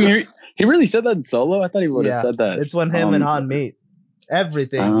 Damn, he really said that in Solo? I thought he would have said that. It's when him and Han meet.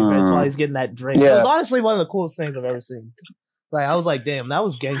 Everything. That's why he's getting that drink. Yeah. It was honestly one of the coolest things I've ever seen. Like, I was like, damn, that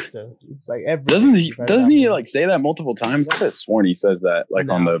was gangster. It's like everything. Doesn't he like say that multiple times? I could have sworn he says that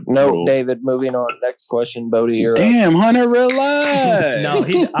on the rules. David, moving on. Next question, Bodie, you're Damn, Hunter, relax. No,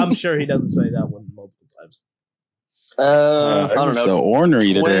 I'm sure he doesn't say that one multiple times. I don't know. So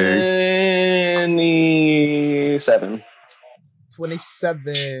ornery today. 27.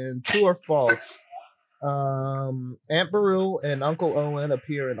 27. True or false? Aunt Beru and Uncle Owen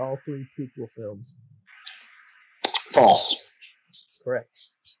appear in all 3 prequel films. False. That's correct.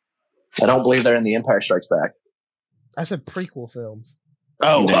 I don't believe they're in The Empire Strikes Back. I said prequel films.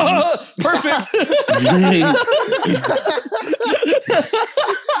 Oh, Damn. perfect.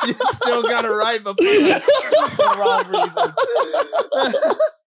 You still got it right, but for a super wrong reason.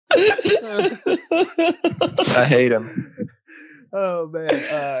 I hate him. Oh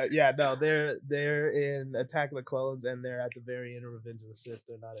man, yeah, no, they're in Attack of the Clones, and they're at the very end of Revenge of the Sith.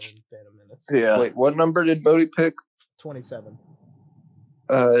 They're not in Phantom Menace. Yeah. Wait, what number did Bodie pick? 27.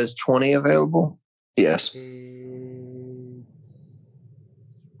 Is 20 available? Yes.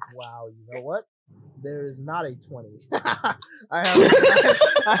 Wow, you know what? There is not a 20. I have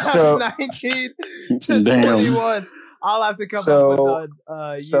 19 to Damn. 21. I'll have to come up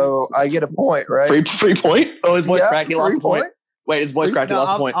with so I get a point, right? Free point? Oh, his voice cracked. He lost a point. Wait, his voice cracked. He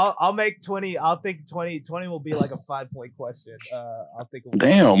lost a point. I'll make 20. I'll think 20. 20 will be like a 5-point question. I'll think.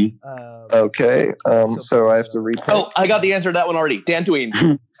 Damn. Okay. So I have to repeat. Oh, I got the answer to that one already.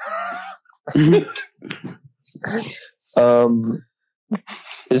 Dantooine.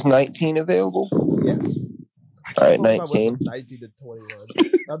 Is 19 available? Yes. All right, 19. 19 to 21.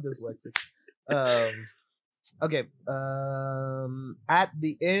 I'm dyslexic. Okay. At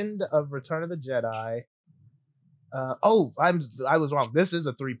the end of Return of the Jedi. I was wrong. This is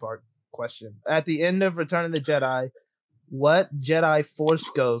a 3-part question. At the end of Return of the Jedi, what Jedi Force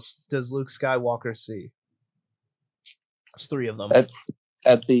ghost does Luke Skywalker see? There's 3 of them.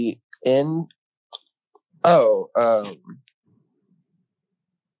 At the end.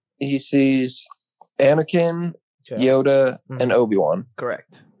 He sees Anakin, Yoda, and Obi-Wan.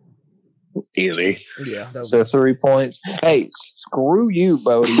 Correct. Easy. Yeah. So 3 points. Hey, screw you,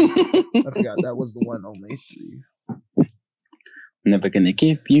 Bodie. I forgot that was the one only 3. Never gonna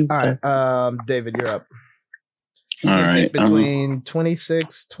give you. All right, David, you're up. You All can right. pick between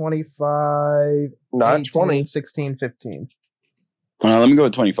 26, 25, Not 18, 20. 16, 15. Let me go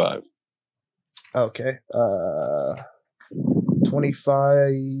with 25. Okay.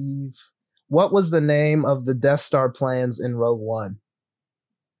 25. What was the name of the Death Star plans in Rogue One?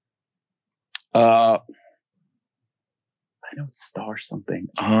 I know it's Star something.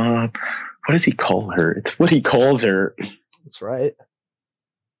 What does he call her? It's what he calls her. That's right.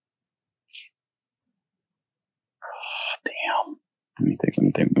 Oh, damn. Let me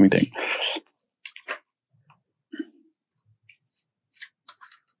think.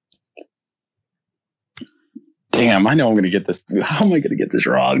 Damn, I know I'm gonna get this. How am I gonna get this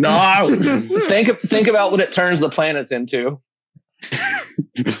wrong? No. Think about what it turns the planets into.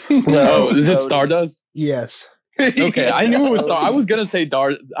 No, Is it Stardust? Yes. Okay, I knew it was Star. I was gonna say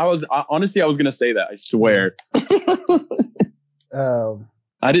Dar. I was gonna say that. I swear.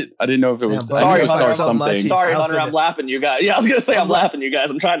 I didn't know if it was. Yeah, Sorry, I knew it was Hunter, Star something. Sorry, Hunter, I'm laughing you guys. Yeah, I was gonna say I'm laughing you guys.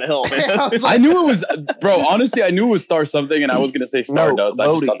 I'm trying to help, man. I knew it was, bro. Honestly, I knew it was Star something, and I was gonna say Stardust. I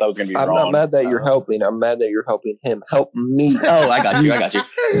just thought that was gonna be I'm wrong. not mad that you're helping. I'm mad that you're helping him. Help me. Oh, I got you.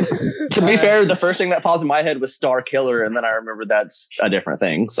 To be fair, the first thing that popped in my head was Star Killer, and then I remembered that's a different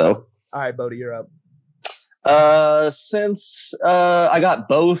thing. So, all right, Bodie, you're up. Since I got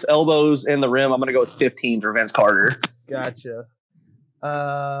both elbows in the rim, I'm gonna go with 15 for Vince Carter. Gotcha. In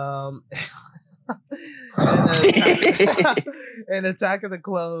Attack of the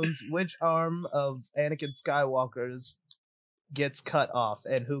Clones, which arm of Anakin Skywalker's gets cut off,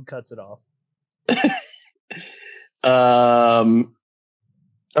 and who cuts it off?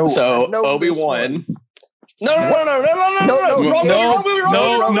 So Obi-Wan. No. I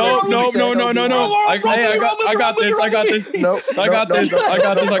got this.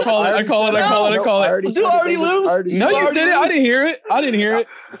 I call it. Did I already lose? No, you didn't. I didn't hear it.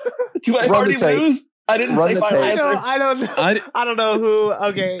 Do I already lose? I didn't Run say the my tape. answer. I don't know who.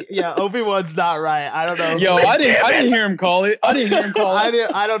 Okay, yeah, Obi-Wan's not right. I don't know. Yo, I didn't hear him call it. I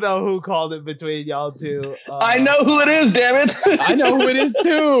don't know who called it between y'all two. I know who it is. Damn it! I know who it is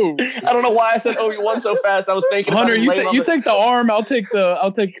too. I don't know why I said Obi-Wan so fast. I was thinking. Hunter, you take the arm. I'll take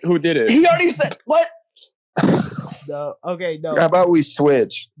who did it. He already said what? No. Okay. No. How about we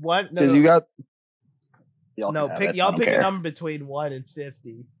switch? What? No. Because you got. Pick a number between 1 and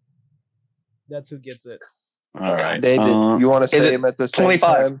 50. That's who gets it. All right, David. You want to say them at the same 25?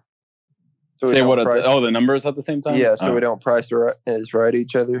 time? So say what? The numbers at the same time. Yeah, so we don't price is right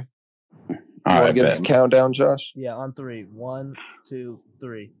each other. You want to give us a countdown, Josh? Yeah, on 3. 1, 2,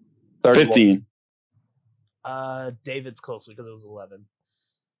 3. 15. David's closer because it was 11.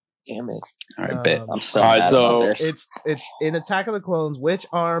 Damn it! All right, bet. I'm so All right, mad so about this. It's in Attack of the Clones. Which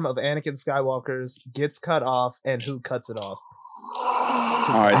arm of Anakin Skywalker's gets cut off, and who cuts it off?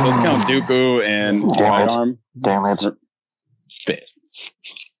 All right, so let's count Dooku and right arm. Damn it! Bet.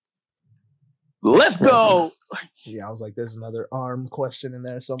 Let's go, Yeah, I was like, there's another arm question in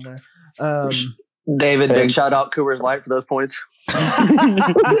there somewhere. David. Big shout out Coors Light for those points. All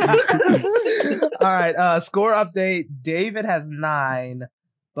right. Score update. David has 9.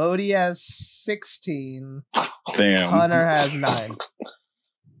 Bodie has 16. Damn. Hunter has 9.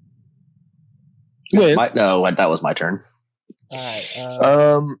 Wait. That was my turn. All right.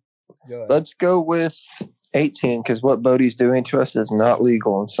 Um, Go ahead. let's go with 18 because what Bodie's doing to us is not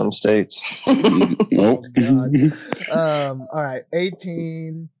legal in some states. Nope. Oh, God. All right.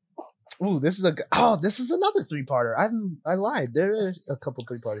 18. Ooh, this is another 3-parter. I lied. There are a couple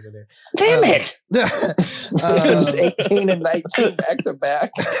 3-parters in there. Damn it! It was 18 and 19 back to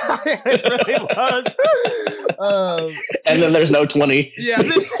back. It really was. And then there's no 20. Yeah.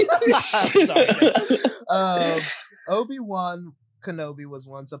 Sorry. Obi-Wan Kenobi was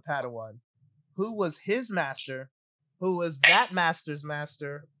once a Padawan. Who was his master? Who was that master's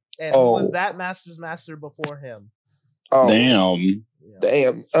master? And who was that master's master before him? Oh, Damn.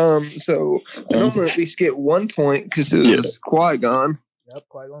 damn. So I normally at least get 1 point because it was Qui-Gon. Yep,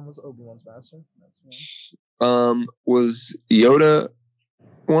 Qui-Gon was Obi-Wan's master. That's one. Was Yoda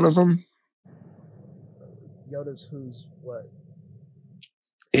one of them? Yoda's who's what?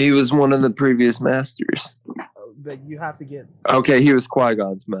 He was one of the previous masters. But you have to get. Okay, he was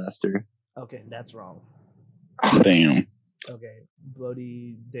Qui-Gon's master. Okay, that's wrong. Damn. Okay,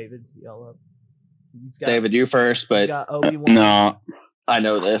 Bodie, David, y'all up. David, you first, but got Obi-Wan. No. I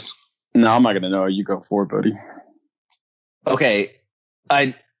know this. No, I'm not gonna know. You go for it, buddy. Okay,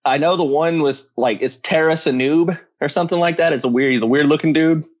 I know the one was like it's Terrace Anub or something like that. It's the weird looking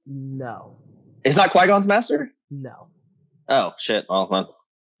dude. No. It's not Qui-Gon's master. No. Oh shit! Well, I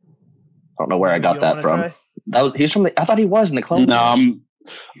don't know where I got that from. Try? He's from I thought he was in the Clone Wars. No,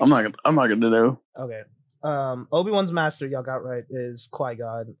 I'm not gonna know. Okay. Obi-Wan's master, y'all got right, is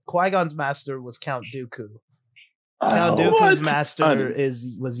Qui-Gon. Qui-Gon's master was Count Dooku. Count Dooku's master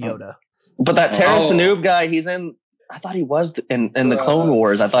was Yoda. But that Terrace Anub guy, he's in. I thought he was in the Clone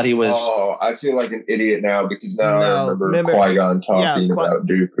Wars. I thought he was. Oh, I feel like an idiot now because now I remember Qui-Gon talking about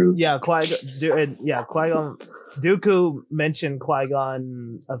Dooku. Yeah, Qui-Gon. Dooku mentioned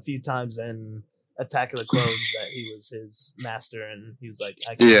Qui-Gon a few times in Attack of the Clones that he was his master, and he was like,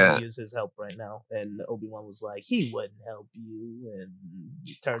 I can't use his help right now. And Obi-Wan was like, he wouldn't help you. And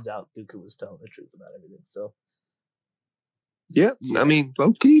it turns out Dooku was telling the truth about everything. So, yeah, I mean,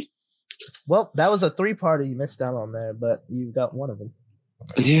 okay. Well, that was a 3-parter you missed out on there, but you got one of them.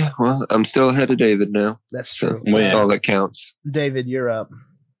 Yeah, well, I'm still ahead of David now. That's true. So that's all that counts. David, you're up.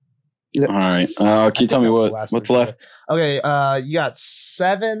 All right. Can you tell me what's left? Okay, you got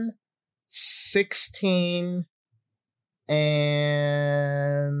 7, 16,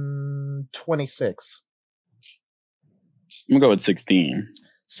 and 26. I'm gonna go with 16.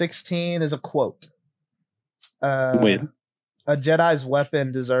 16 is a quote. Wait. A Jedi's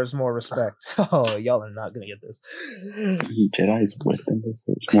weapon deserves more respect. Oh, y'all are not gonna get this. Jedi's weapon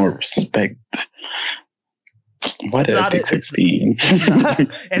deserves more respect. What is 16?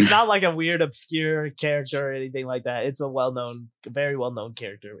 It's not like a weird, obscure character or anything like that. It's a very well-known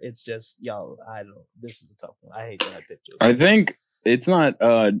character. It's just, y'all, this is a tough one. I hate that I picked it. I think it's not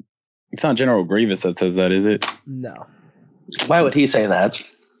General Grievous that says that, is it? No. Why would he say that?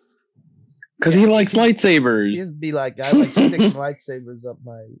 Because he likes lightsabers. He just be like, I like sticking lightsabers up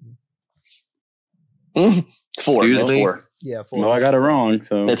my... 4. Excuse me? 4. Yeah, 4. No, I got it wrong,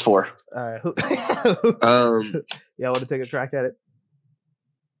 so... It's 4. All right. Yeah, want to take a crack at it?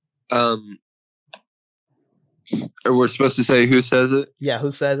 We're supposed to say who says it? Yeah,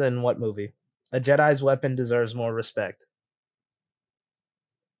 who says it in what movie? A Jedi's weapon deserves more respect.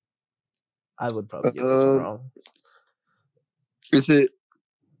 I would probably get this one wrong. Is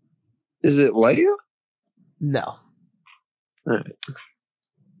it Leia? No. All right.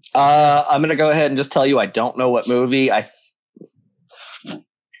 I'm gonna go ahead and just tell you I don't know what movie.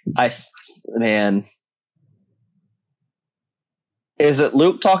 Man, is it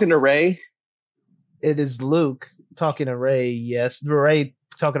Luke talking to Rey? It is Luke talking to Rey. Yes, the Rey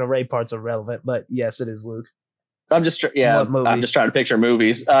talking to Rey part's irrelevant, but yes, it is Luke. I'm just trying to picture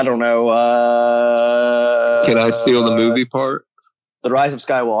movies. I don't know. Can I steal the movie part? The Rise of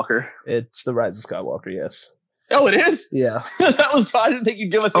Skywalker. It's The Rise of Skywalker. Yes. Oh, it is? Yeah. I didn't think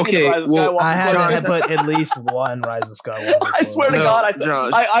you'd give us any Rise of Skywalker. I had to put at least one Rise of Skywalker. I swear to God,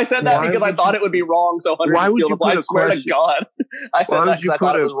 I said that because I thought it would be wrong. So Hunter would steal the I swear to God, I said that because I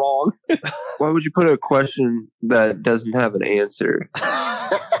thought it was wrong. Why would you put a question that doesn't have an answer?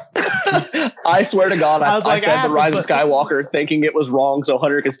 I swear to God, I I said the Rise of Skywalker thinking it was wrong so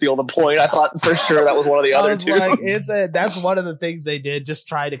Hunter could steal the point. I thought for sure that was one of the other two. Like, that's one of the things they did, just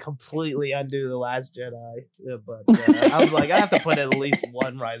try to completely undo The Last Jedi. Yeah, but I was like, I have to put at least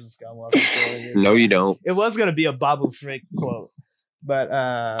one Rise of Skywalker quote here. No, you don't. It was going to be a Babu Frick quote, but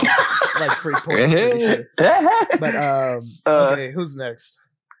like free points. Sure. But okay, who's next?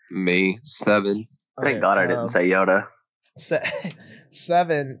 Me, 7. Thank God I didn't say Yoda.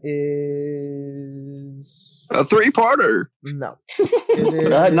 7 is a 3-parter. No, it is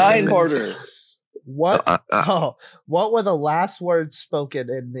 9-parter. What? What were the last words spoken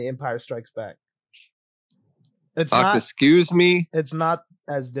in The Empire Strikes Back? It's not. Excuse me. It's not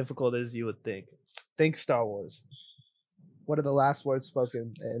as difficult as you would think. Think Star Wars. What are the last words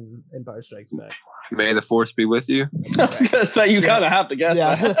spoken in Empire Strikes Back? May the Force be with you. I was gonna say you kind of have to guess.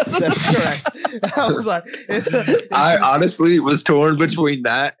 Yeah, that. That's correct. I was like, I honestly was torn between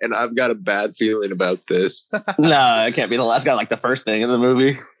that, and I've got a bad feeling about this. No, it can't be the last guy. Like the first thing in the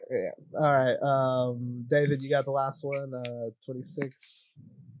movie. Yeah. All right. David, you got the last one. 26.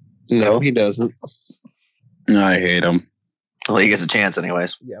 No, he doesn't. I hate him. Well, he gets a chance,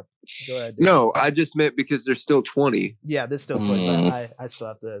 anyways. Yep. Go ahead. David. No, I just meant because there's still 20. Yeah, there's still 20. But I still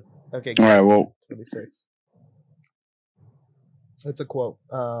have to. Okay. All right. Well, 26. It's a quote.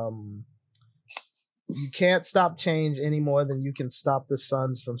 You can't stop change any more than you can stop the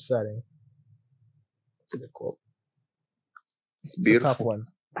suns from setting. It's a good quote. It's a tough one.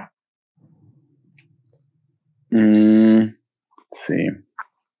 Let's see.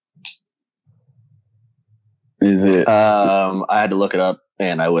 Is it? I had to look it up,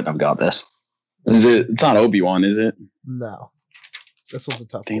 and I wouldn't have got this. Is it? It's not Obi-Wan, is it? No. This one's a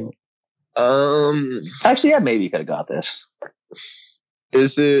tough quote. Actually, yeah, maybe you could have got this.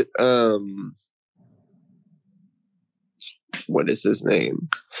 Is it what is his name?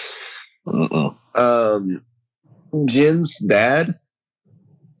 Jin's dad?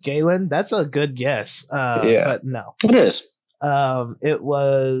 Galen? That's a good guess. Yeah. But no. It is. It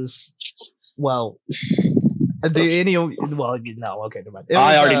was no, okay, never mind.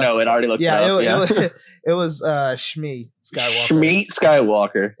 I already know it. I already looked it up. It was Shmi Skywalker. Shmi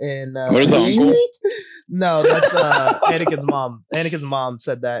Skywalker. And what is that, uncle? No, that's Anakin's mom. Anakin's mom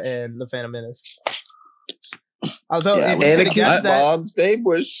said that in The Phantom Menace. I was hoping Anakin's mom's name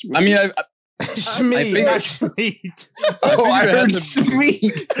was Shmi. I mean, Shmi, not Shmeat. I heard Shmeat. He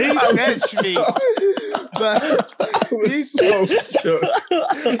said Shmeat. But he said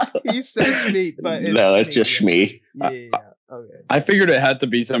Shmeat, but no, it's just Shmi. Yeah. Okay. I figured it had to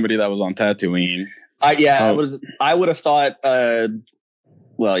be somebody that was on Tatooine. I would have thought.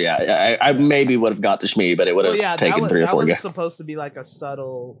 Well, yeah, I maybe would have got the Shmi, but it would have taken 3 or 4 That was guys. supposed to be like a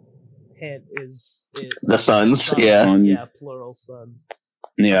subtle hint. Is the sons? Yeah, plural sons.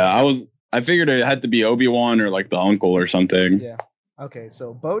 Yeah, I figured it had to be Obi-Wan or like the uncle or something. Yeah. Okay,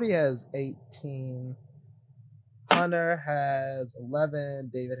 so Bodie has 18. Hunter has 11.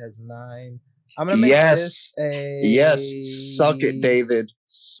 David has 9. I'm gonna make this a Suck it, David.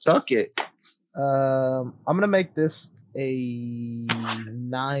 Suck it. I'm gonna make this a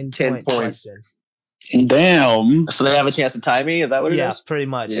 9-10 question. Damn. So they have a chance to tie me? Is that what it is? Yeah, pretty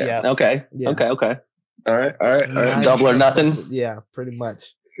much. Yeah. Okay. Yeah. Okay. All right. Double or nothing? Yeah, pretty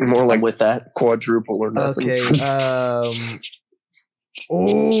much. More like with that quadruple or nothing. Okay.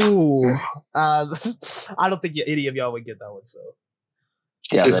 I don't think any of y'all would get that one. So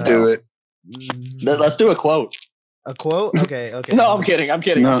yeah, just do it. Let's do a quote. A quote? Okay. No, I'm kidding. No. I'm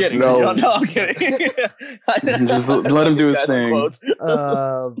kidding. I'm kidding. Just let him do his thing.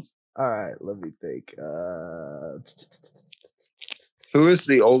 All right. Let me think. Who is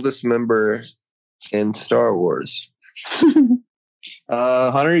the oldest member in Star Wars?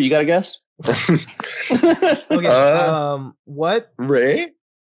 Hunter, you got a guess? Okay. What? Ray?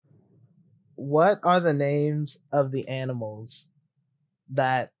 What are the names of the animals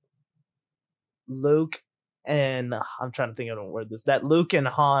that Luke and I'm trying to think of a word that Luke and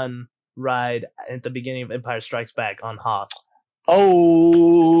Han ride at the beginning of Empire Strikes Back on Hoth?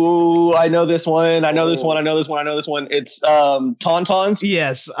 Oh, I know this one. It's Tauntauns.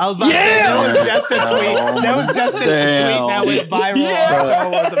 Yes, I was about to say that was just a tweet. That was just a tweet that went viral on Star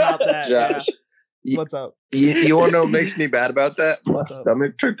Wars about that. Josh, What's up? You want to know what makes me bad about that? My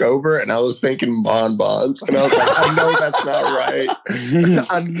stomach took over, and I was thinking bonbons, and I was like, I know that's not right.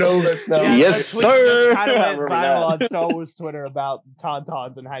 I know that's not right. Yes, sir. Kind of went viral on Star Wars Twitter about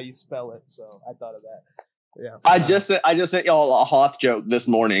Tauntauns and how you spell it. So I thought of that. Yeah, I just sent y'all a Hoth joke this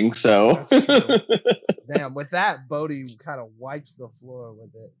morning. So damn, with that, Bodie kind of wipes the floor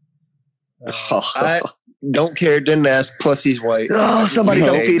with it. Don't care, didn't ask. Plus, he's white. Oh, somebody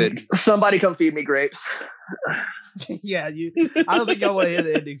David. come feed me grapes. Yeah, I don't think y'all want to hear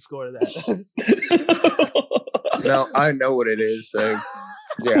the ending score of that. No, I know what it is. So,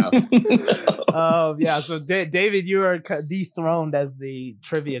 yeah. Yeah. So David, you are dethroned as the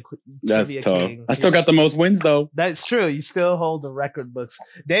trivia That's tough. king. I still got the most wins though. That's true. You still hold the record books.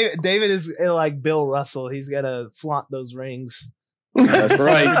 David is like Bill Russell. He's gonna flaunt those rings. That's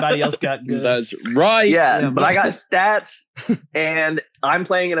right. Everybody else got good. That's right. Yeah, but I got stats, and I'm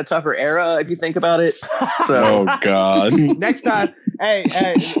playing in a tougher era. If you think about it. So, Oh God. Next time, hey,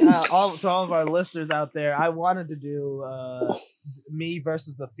 to all of our listeners out there, I wanted to do me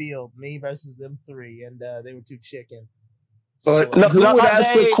versus the field, me versus them three, and they were too chicken. But So, who would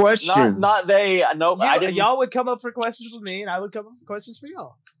ask the questions? Not they. No, I didn't. y'all would come up for questions with me, and I would come up for questions for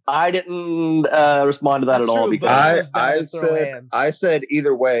y'all. I didn't respond to that That's at all true, because but I said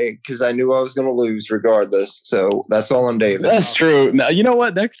either way because I knew I was going to lose regardless. So that's all on David. That's true. Now, you know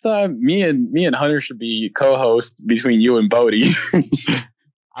what? Next time, me and Hunter should be co-host between you and Bodie.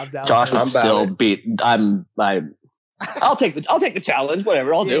 I'm down. Josh for would it. still beat. I'll take the challenge.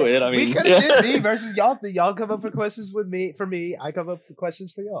 Whatever. I'll do it. I mean, we could have did me versus y'all. Y'all come up for questions with me. For me, I come up for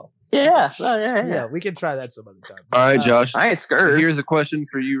questions for y'all. yeah. Yeah, we can try that some other time. All right, Josh. I ain't scared. Here's a question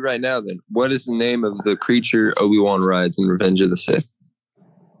for you right now. Then, what is the name of the creature Obi-Wan rides in Revenge of the Sith?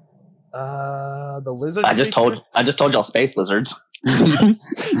 The lizard. I just creature? told y'all space lizards.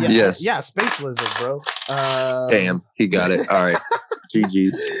 Yes. Yeah, space lizard, bro. Damn, he got it. All right.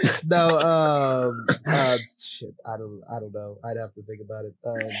 GG's. No, shit. I don't know. I'd have to think about it.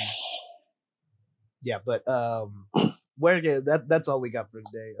 Yeah, but that's all we got for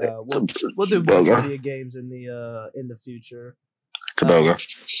today. We'll do more trivia games in the future. Bodie,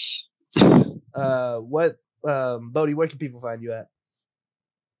 where can people find you at?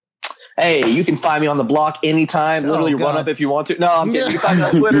 Hey, you can find me on the block anytime. Literally run up if you want to. No, I'm kidding. You can find me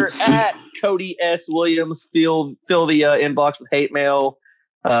on Twitter at Cody S. Williams. Fill the inbox with hate mail.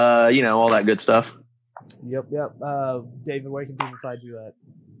 All that good stuff. Yep. David, where can people find you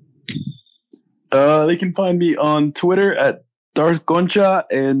at? They can find me on Twitter at Darth Goncha,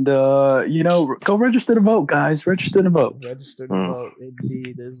 and go register to vote, guys. Register to vote. Register to vote.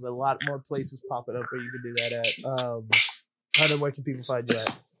 Indeed, there's a lot more places popping up where you can do that at. Hunter, where can people find you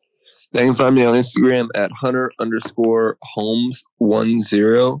at? They can find me on Instagram at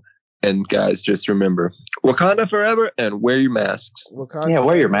Hunter_Holmes10. And guys, just remember, Wakanda forever and wear your masks. Wakanda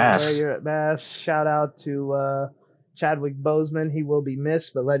wear your masks. Wear your masks. Shout out to Chadwick Boseman. He will be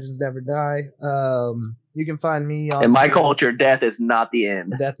missed, but legends never die. You can find me on... In my culture, death is not the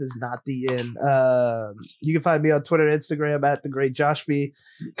end. Death is not the end. You can find me on Twitter and Instagram at The Great Josh B.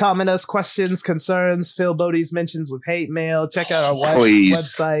 Comment us questions, concerns, fill Bodie's mentions with hate mail. Check out our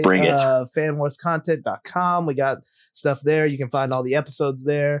website, fanwarscontent.com. We got stuff there. You can find all the episodes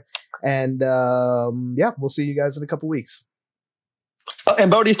there. And we'll see you guys in a couple weeks. Oh,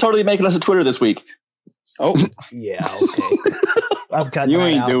 and Bodie's totally making us a Twitter this week. Oh, yeah, okay. I'm cutting you that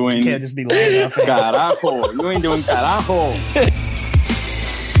ain't out. doing. You can't just be laying off. Carajo, you ain't doing carajo.